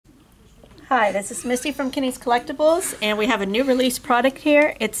Hi, this is Misty from Kenny's Collectibles, and we have a new release product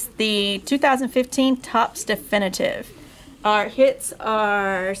here. It's the 2015 Topps Definitive. Our hits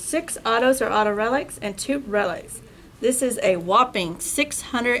are 6 autos or auto relics and 2 relics. This is a whopping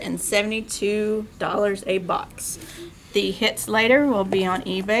 $672 a box. The hits later will be on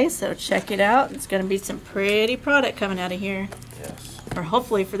eBay, so check it out. It's going to be some pretty product coming out of here. Yes. Or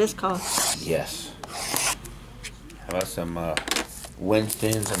hopefully for this cost. Yes. How about some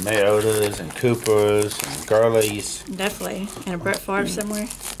Winstons and Mariotas and Coopers and Gurleys? Definitely. And a Brett Favre somewhere.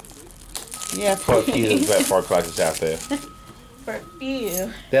 Yeah, for a few Brett Favre collectors out there. For a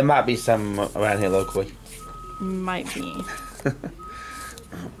few. There might be some around here locally. Might be.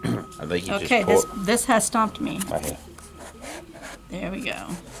 I think you okay, just this has stomped me. right here. There we go.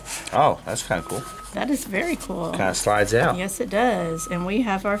 Oh, that's kind of cool. That is very cool. Kind of slides out. Yes, it does. And we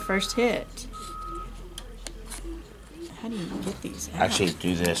have our first hit. How do you get these out? Actually,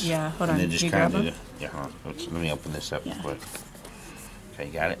 do this. Yeah, hold on. And then just You kind grab of do the, yeah, hold on. Oops, let me open this up real quick. Okay,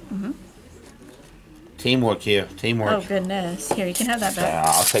 you got it? Mm-hmm. Teamwork here. Teamwork. Oh, goodness. Here, you can have that back.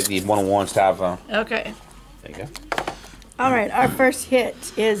 I'll take the one-on-one styrofoam. Okay. There you go. All right, our first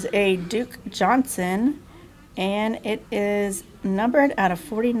hit is a Duke Johnson, and it is numbered out of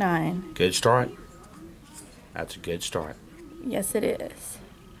 49. Good start. That's a good start. Yes, it is.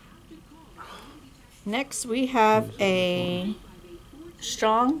 Next, we have a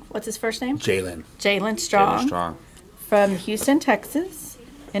Strong. What's his first name? Jalen. Jalen Strong. Jalen Strong. From Houston, Texas.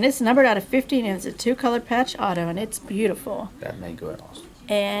 And it's numbered out of 50, and it's a 2-color patch auto, and it's beautiful. That may go out awesome.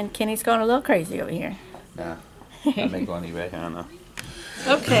 And Kenny's going a little crazy over here. Nah. That may go on eBay. I don't know.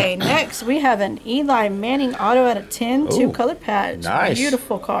 Okay, next we have an Eli Manning auto out of 10, 2-color patch. Nice.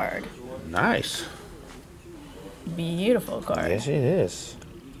 Beautiful card. Nice. Beautiful card. Yes, it is.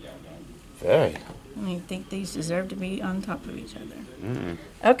 Very. I think these deserve to be on top of each other. Mm-mm.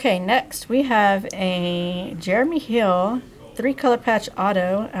 Okay, next we have a Jeremy Hill 3-color patch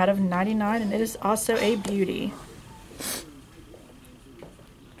auto out of 99, and it is also a beauty.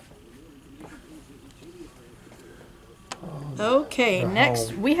 Okay,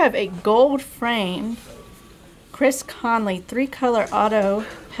 next we have a gold frame Chris Conley 3-color auto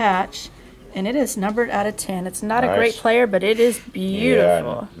patch, and it is numbered out of 10. It's not a great player, but it is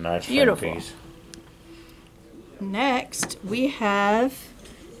beautiful. Yeah, nice. Beautiful. Next, we have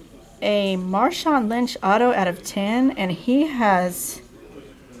a Marshawn Lynch auto out of 10, and he has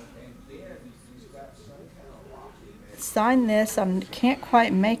signed this. I can't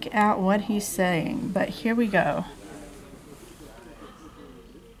quite make out what he's saying, but here we go.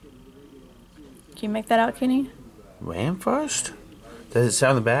 Can you make that out, Kenny? Ram first? Does it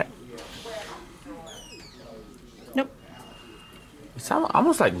sound the back? Nope. It's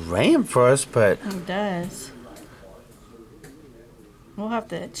almost like Ram first, but... It does. We'll have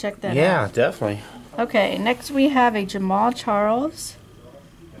to check that out. Yeah, definitely. Okay, next we have a Jamal Charles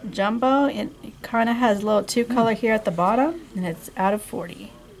Jumbo. It kind of has a little 2-color here at the bottom, and it's out of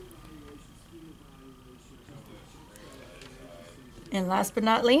 40. And last but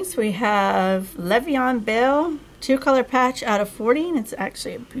not least, we have Le'Veon Bell 2-color patch out of 40, and it's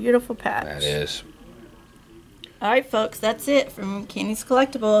actually a beautiful patch. That is. All right, folks, that's it from Kenny's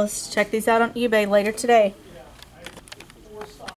Collectibles. Check these out on eBay later today.